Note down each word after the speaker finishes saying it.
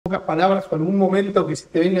pocas palabras o algún momento que se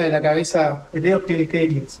te venga de la cabeza, Leo, ¿qué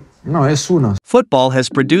dices? No, es uno. Football has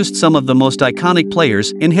produced some of the most iconic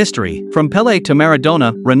players in history. From Pelé to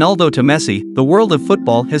Maradona, Ronaldo to Messi, the world of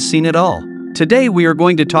football has seen it all. Today we are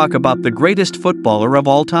going to talk about the greatest footballer of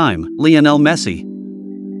all time, Lionel Messi.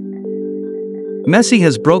 Messi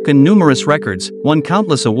has broken numerous records, won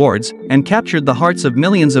countless awards, and captured the hearts of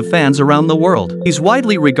millions of fans around the world. He's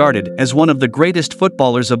widely regarded as one of the greatest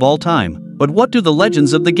footballers of all time. But what do the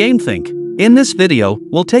legends of the game think? In this video,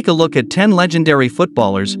 we'll take a look at 10 legendary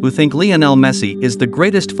footballers who think Lionel Messi is the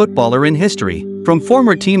greatest footballer in history. From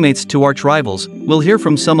former teammates to arch rivals, we'll hear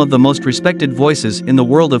from some of the most respected voices in the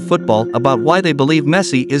world of football about why they believe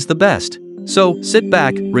Messi is the best. So, sit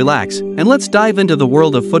back, relax, and let's dive into the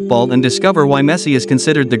world of football and discover why Messi is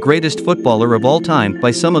considered the greatest footballer of all time by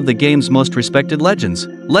some of the game's most respected legends.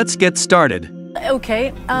 Let's get started.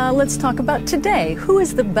 Okay, let's talk about today. Who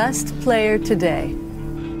is the best player today?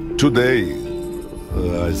 Today,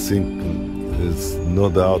 I think it's no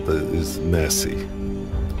doubt is Messi.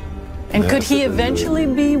 And could he eventually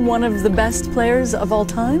be one of the best players of all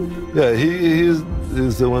time? Yeah, he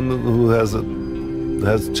is the one who has a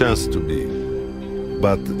chance to be.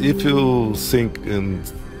 But if you think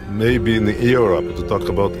maybe in Europe, to talk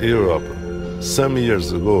about Europe, some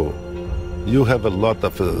years ago, you have a lot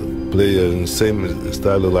of players in the same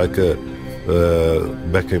style like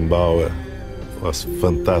Beckenbauer was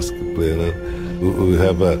fantastic player. We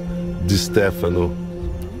have Di Stefano,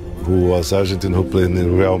 who was Argentine, who played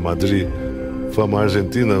in Real Madrid. From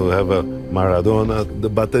Argentina, we have Maradona.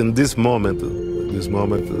 But in this moment,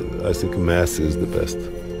 I think Messi is the best.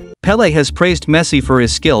 Pelé has praised Messi for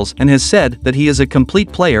his skills and has said that he is a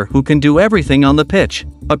complete player who can do everything on the pitch.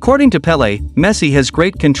 According to Pelé, Messi has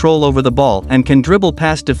great control over the ball and can dribble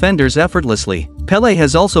past defenders effortlessly. Pelé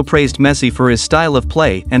has also praised Messi for his style of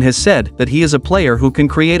play and has said that he is a player who can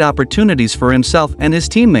create opportunities for himself and his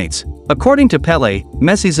teammates. According to Pelé,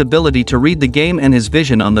 Messi's ability to read the game and his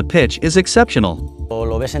vision on the pitch is exceptional.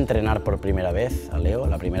 Lo ves entrenar por primera vez a Leo,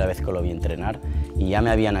 la primera vez que lo vi entrenar, y ya me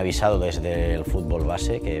habían avisado desde el fútbol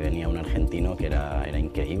base que venía un argentino que era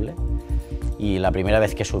increíble. Y la primera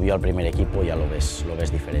vez que subió al primer equipo ya lo ves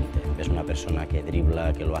diferente. Ves una persona que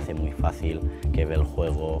dribla, que lo hace muy fácil, que ve el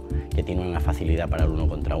juego, que tiene una facilidad para el uno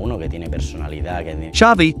contra uno, que tiene personalidad.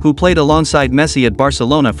 Xavi, who played alongside Messi at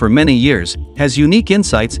Barcelona for many years, has unique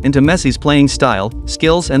insights into Messi's playing style,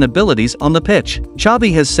 skills and abilities on the pitch.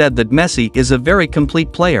 Xavi has said that Messi is a very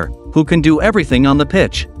complete player, who can do everything on the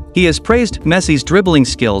pitch. He has praised Messi's dribbling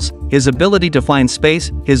skills, his ability to find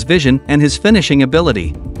space, his vision and his finishing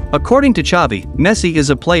ability. According to Xavi, Messi is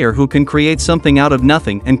a player who can create something out of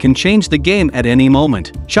nothing and can change the game at any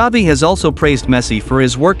moment. Xavi has also praised Messi for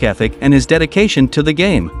his work ethic and his dedication to the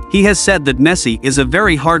game. He has said that Messi is a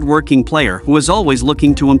very hard-working player who is always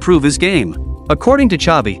looking to improve his game. According to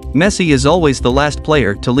Xavi, Messi is always the last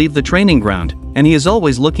player to leave the training ground, and he is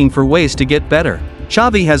always looking for ways to get better.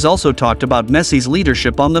 Xavi has also talked about Messi's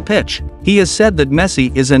leadership on the pitch. He has said that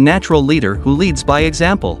Messi is a natural leader who leads by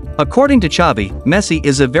example. According to Xavi, Messi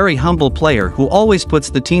is a very humble player who always puts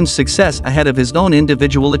the team's success ahead of his own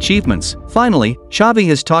individual achievements. Finally, Xavi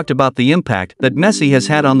has talked about the impact that Messi has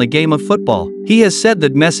had on the game of football. He has said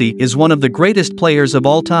that Messi is one of the greatest players of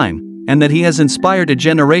all time, and that he has inspired a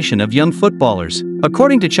generation of young footballers.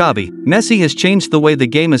 According to Xavi, Messi has changed the way the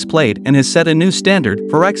game is played and has set a new standard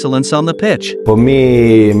for excellence on the pitch. For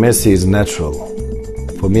me, Messi is natural.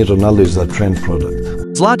 For me, Ronaldo is a trend product.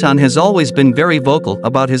 Zlatan has always been very vocal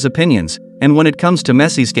about his opinions, and when it comes to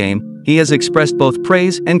Messi's game, he has expressed both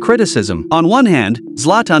praise and criticism. On one hand,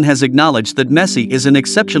 Zlatan has acknowledged that Messi is an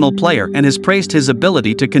exceptional player and has praised his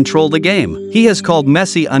ability to control the game. He has called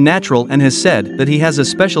Messi a natural and has said that he has a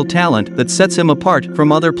special talent that sets him apart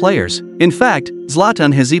from other players. In fact,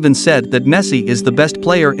 Zlatan has even said that Messi is the best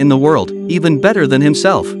player in the world, even better than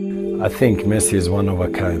himself. I think Messi is one of a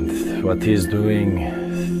kind. What he's doing,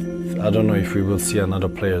 I don't know if we will see another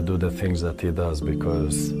player do the things that he does,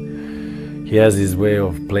 because he has his way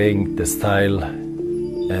of playing, the style,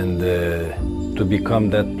 and to become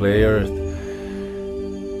that player,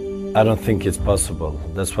 I don't think it's possible.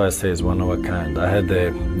 That's why I say it's one of a kind. I had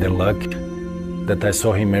the luck that I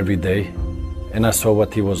saw him every day, and I saw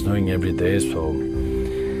what he was doing every day. So,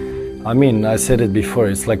 I mean, I said it before,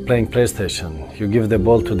 it's like playing PlayStation. You give the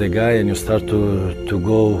ball to the guy and you start to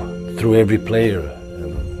go through every player.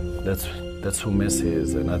 And that's who Messi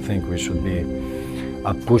is, and I think we should be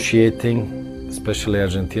appreciating, especially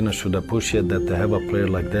Argentina should appreciate that they have a player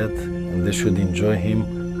like that, and they should enjoy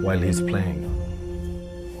him while he's playing,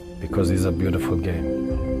 because it's a beautiful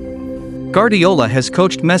game. Guardiola has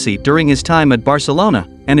coached Messi during his time at Barcelona,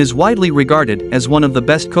 and is widely regarded as one of the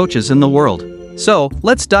best coaches in the world. So,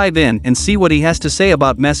 let's dive in and see what he has to say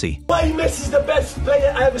about Messi. Why Messi is the best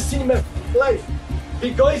player I ever seen in my life?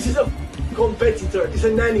 Because he's a competitor, he's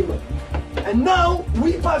an animal. And now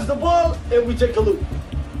we pass the ball and we take a look.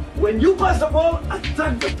 When you pass the ball,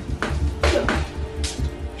 attack them.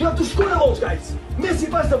 You have to score the goals, guys. Messi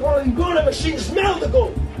pass the ball and goal machine, smell the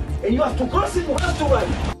goal. And you have to cross it, you have to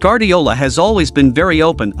run. Guardiola has always been very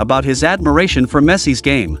open about his admiration for Messi's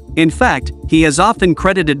game. In fact, he has often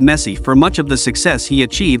credited Messi for much of the success he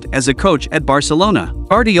achieved as a coach at Barcelona.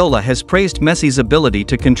 Guardiola has praised Messi's ability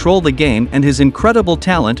to control the game and his incredible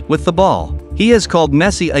talent with the ball. He has called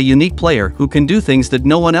Messi a unique player who can do things that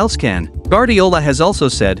no one else can. Guardiola has also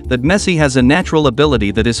said that Messi has a natural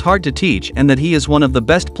ability that is hard to teach and that he is one of the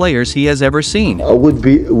best players he has ever seen.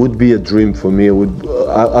 Would be a dream for me.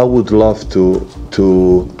 I would love to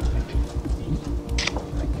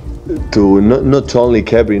not only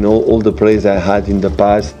carry all the players I had in the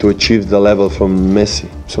past to achieve the level from Messi.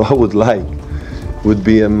 So I would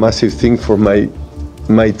be a massive thing for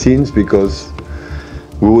my teams, because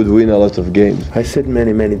we would win a lot of games. I said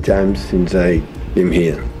many times since I am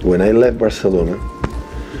here. When I left Barcelona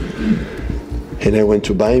and I went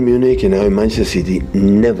to Bayern Munich and now in Manchester City,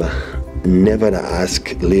 never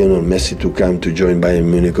asked Lionel Messi to come to join Bayern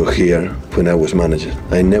Munich or here when I was manager.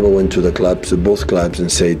 I never went to the clubs, both clubs,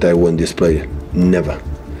 and said I want this player. Never.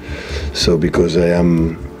 So because I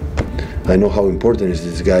know how important is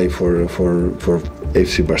this guy for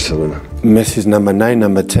FC Barcelona. Messi's number 9,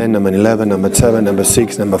 number 10, number 11, number 7, number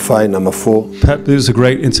 6, number 5, number 4. Pep, there's a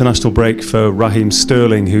great international break for Raheem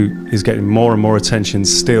Sterling, who is getting more and more attention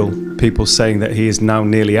still. People saying that he is now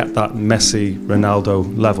nearly at that Messi,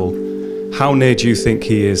 Ronaldo level. How near do you think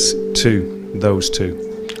he is to those two?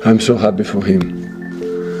 I'm so happy for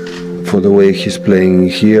him, for the way he's playing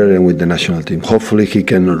here and with the national team. Hopefully he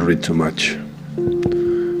cannot read too much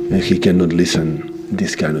and he cannot listen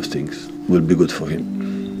these kind of things. Will be good for him.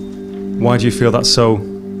 Why do you feel that's so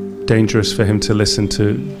dangerous for him to listen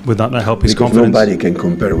to? Would that not help his because confidence? Nobody can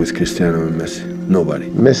compare with Cristiano and Messi. Nobody.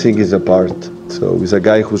 Messi is a part. So he's a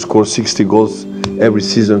guy who scores 60 goals every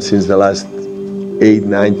season since the last 8,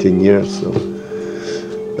 9, 10 years. So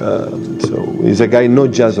he's a guy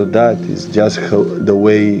not just of that. It's just the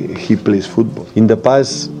way he plays football. In the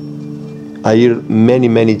past, I hear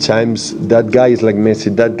many times that guy is like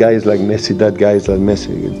Messi, that guy is like Messi, that guy is like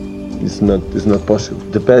Messi. It's not possible.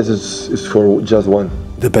 The best is for just one.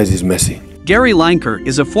 The best is Messi. Gary Lineker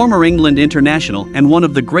is a former England international and one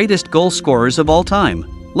of the greatest goal scorers of all time.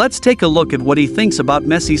 Let's take a look at what he thinks about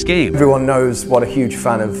Messi's game. Everyone knows what a huge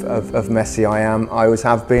fan of Messi I am. I always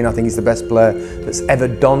have been. I think he's the best player that's ever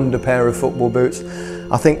donned a pair of football boots.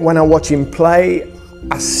 I think when I watch him play,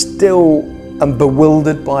 I still am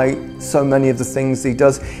bewildered by so many of the things he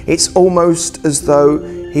does. It's almost as though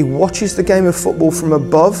he watches the game of football from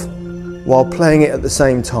above while playing it at the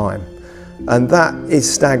same time. And that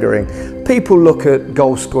is staggering. People look at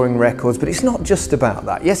goal scoring records, but it's not just about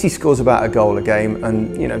that. Yes, he scores about a goal a game,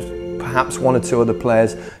 and perhaps one or two other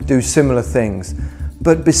players do similar things.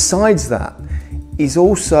 But besides that, he's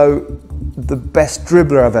also the best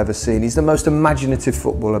dribbler I've ever seen. He's the most imaginative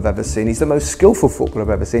footballer I've ever seen. He's the most skillful footballer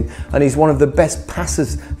I've ever seen. And he's one of the best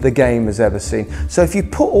passers the game has ever seen. So if you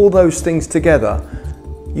put all those things together,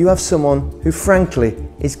 you have someone who, frankly,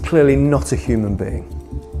 is clearly not a human being.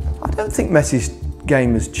 I don't think Messi's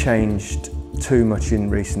game has changed too much in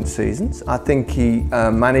recent seasons. I think he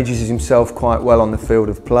manages himself quite well on the field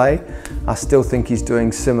of play. I still think he's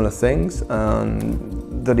doing similar things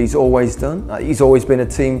that he's always done. He's always been a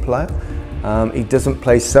team player. He doesn't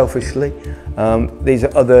play selfishly. These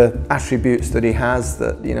are other attributes that he has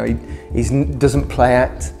that he doesn't play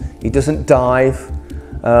at, he doesn't dive.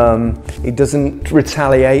 He doesn't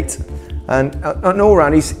retaliate, and all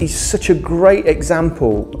round he's such a great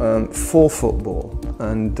example for football,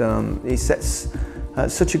 and he sets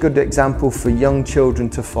such a good example for young children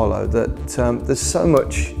to follow. That there's so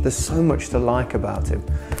much to like about him.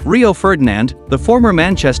 Rio Ferdinand, the former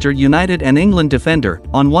Manchester United and England defender,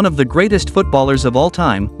 on one of the greatest footballers of all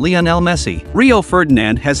time, Lionel Messi. Rio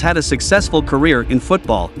Ferdinand has had a successful career in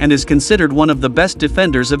football and is considered one of the best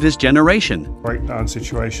defenders of his generation. Break down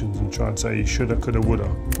situations and try and say you shoulda, coulda, woulda.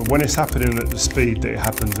 But when it's happening at the speed that it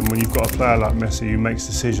happens, and when you've got a player like Messi who makes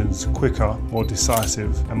decisions quicker, more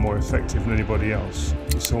decisive and more effective than anybody else,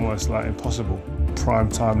 it's almost like impossible. Prime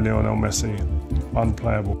time Lionel Messi,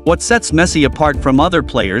 unplayable. What sets Messi apart from other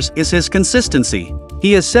players is his consistency.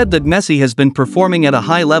 He has said that Messi has been performing at a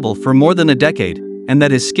high level for more than a decade, and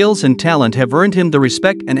that his skills and talent have earned him the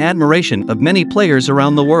respect and admiration of many players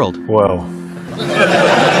around the world. Well.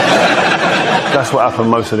 That's what happened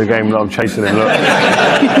most of the game that I'm chasing him.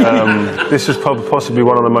 Look, this is possibly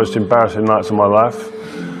one of the most embarrassing nights of my life,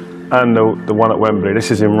 and the one at Wembley.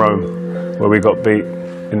 This is in Rome, where we got beat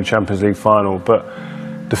in the Champions League final. But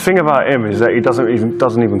the thing about him is that he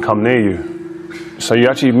doesn't even come near you. So me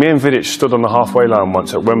and Vidic stood on the halfway line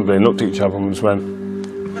once at Wembley and looked at each other and just went.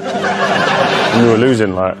 And we were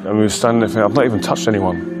losing, and we were standing there thinking, I've not even touched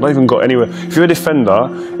anyone, not even got anywhere. If you're a defender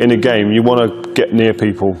in a game, you want to get near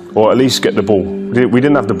people, or at least get the ball. We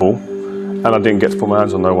didn't have the ball, and I didn't get to put my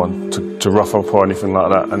hands on no one to rough up or anything like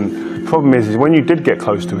that. And the problem is when you did get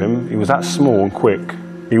close to him, he was that small and quick,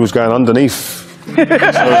 he was going underneath. So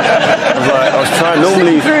I was trying,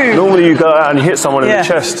 normally you go out and hit someone in the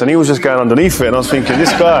chest, and he was just going underneath it, and I was thinking,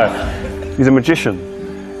 this guy, he's a magician.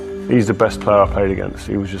 He's the best player I played against.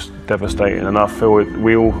 He was just devastating, and I feel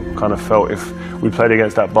we all kind of felt if we played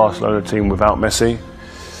against that Barcelona team without Messi,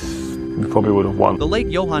 we probably would have won. The late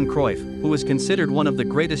Johan Cruyff, who is considered one of the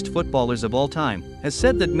greatest footballers of all time, has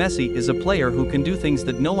said that Messi is a player who can do things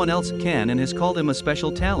that no one else can and has called him a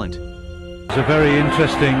special talent. It's a very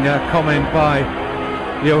interesting comment by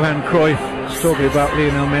Johan Cruyff. He's talking about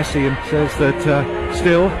Lionel Messi and says that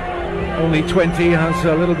still only 20, has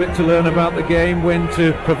a little bit to learn about the game, when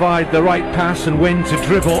to provide the right pass and when to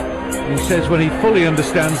dribble. He says when he fully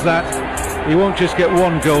understands that, he won't just get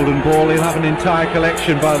one golden ball, he'll have an entire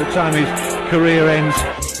collection by the time his career ends.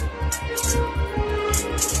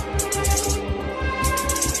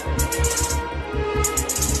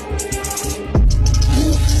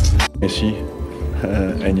 Messi,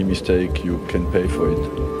 any mistake you can pay for it.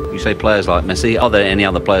 You say players like Messi, are there any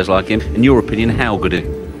other players like him? In your opinion, how good is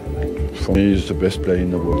he? For me, he's the best player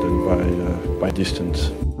in the world, and by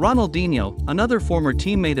distance. Ronaldinho, another former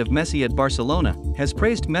teammate of Messi at Barcelona, has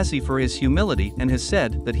praised Messi for his humility and has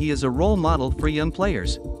said that he is a role model for young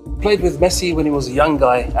players. Played with Messi when he was a young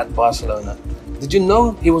guy at Barcelona. Did you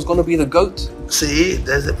know he was going to be the GOAT? Sí,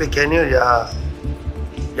 desde pequeño ya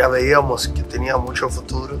veíamos que tenía mucho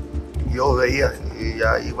futuro. Yo veía que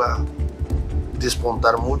ya iba a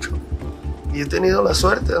despuntar mucho. Y he tenido la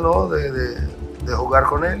suerte, ¿no?, de jugar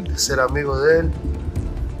con él, de ser amigo de él,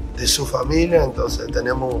 de su familia. Entonces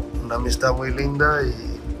tenemos una amistad muy linda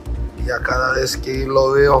y a cada vez que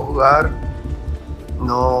lo veo jugar,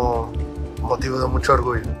 no motivo de mucho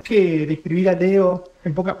orgullo. ¿Qué describir a Leo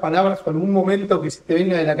en pocas palabras o algún momento que se te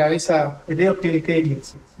venga de la cabeza de Leo, qué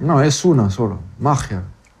dirías? No, es una solo, magia.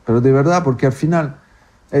 Pero de verdad, porque al final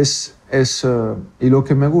y lo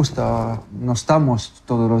que me gusta, no estamos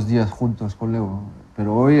todos los días juntos con Leo,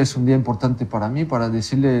 pero hoy es un día importante para mí, para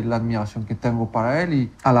decirle la admiración que tengo para él y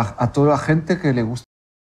a toda la gente que le gusta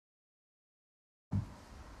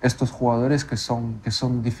estos jugadores que son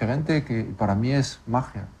diferentes, que para mí es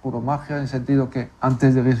magia, puro magia, en el sentido que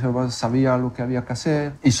antes de reservar sabía lo que había que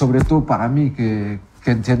hacer, y sobre todo para mí que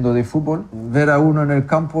entiendo de fútbol, ver a uno en el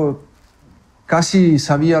campo casi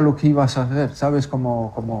sabía lo que ibas a hacer, ¿sabes?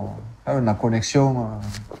 Como ¿sabes? La conexión.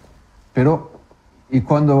 Y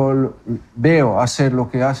cuando veo hacer lo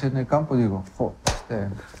que hace en el campo, digo,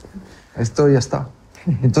 esto ya está.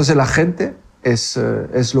 Entonces la gente es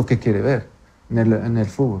lo que quiere ver en el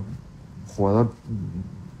fútbol. Un jugador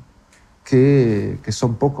que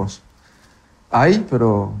son pocos. Hay,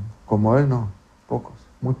 pero como él no, pocos.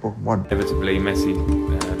 Muy poco. Bueno. Inevitably, Messi,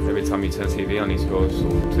 every time you turn TV on, he scores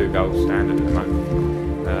 2 goals standard at the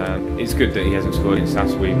moment. It's good that he hasn't scored against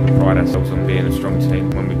us. We pride ourselves on being a strong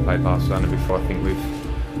team. When we played Barcelona before, I think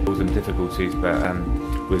we've caused them difficulties, but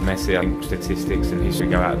with Messi, I think statistics and history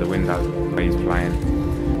go out of the window when he's playing.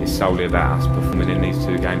 It's solely about us performing in these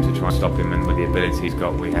 2 games to try and stop him, and with the ability he's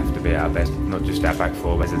got, we have to be at our best, not just our back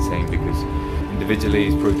four, but as a team, because individually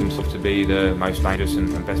he's proved himself to be the most dangerous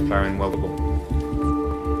and best player in world football.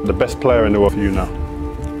 The best player in the world for you now?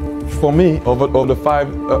 For me, over the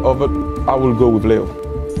 5, I will go with Leo.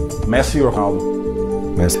 Messi or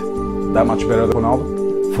Ronaldo? Messi. That much better than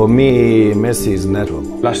Ronaldo? For me, Messi is natural.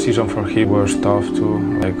 Last season for him was tough too,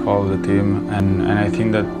 like all the team, and I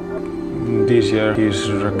think that this year he's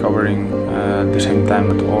recovering at the same time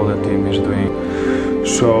that all the team is doing.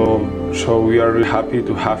 So we are really happy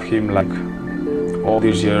to have him, like all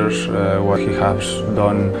these years, what he has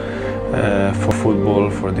done for football,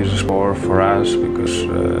 for this sport, for us, because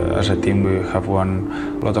as a team we have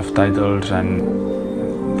won a lot of titles, and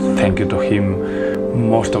thank you to him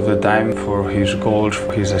most of the time for his goals,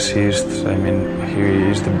 for his assists. I mean, he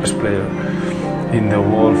is the best player in the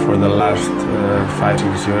world for the last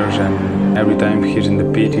 5-6 years, and every time he's in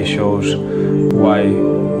the pitch he shows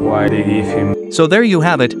why they give him. So there you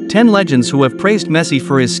have it, 10 legends who have praised Messi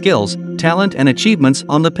for his skills, talent and achievements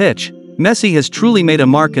on the pitch. Messi has truly made a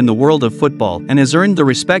mark in the world of football and has earned the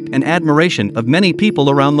respect and admiration of many people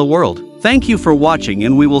around the world. Thank you for watching,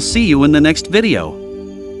 and we will see you in the next video.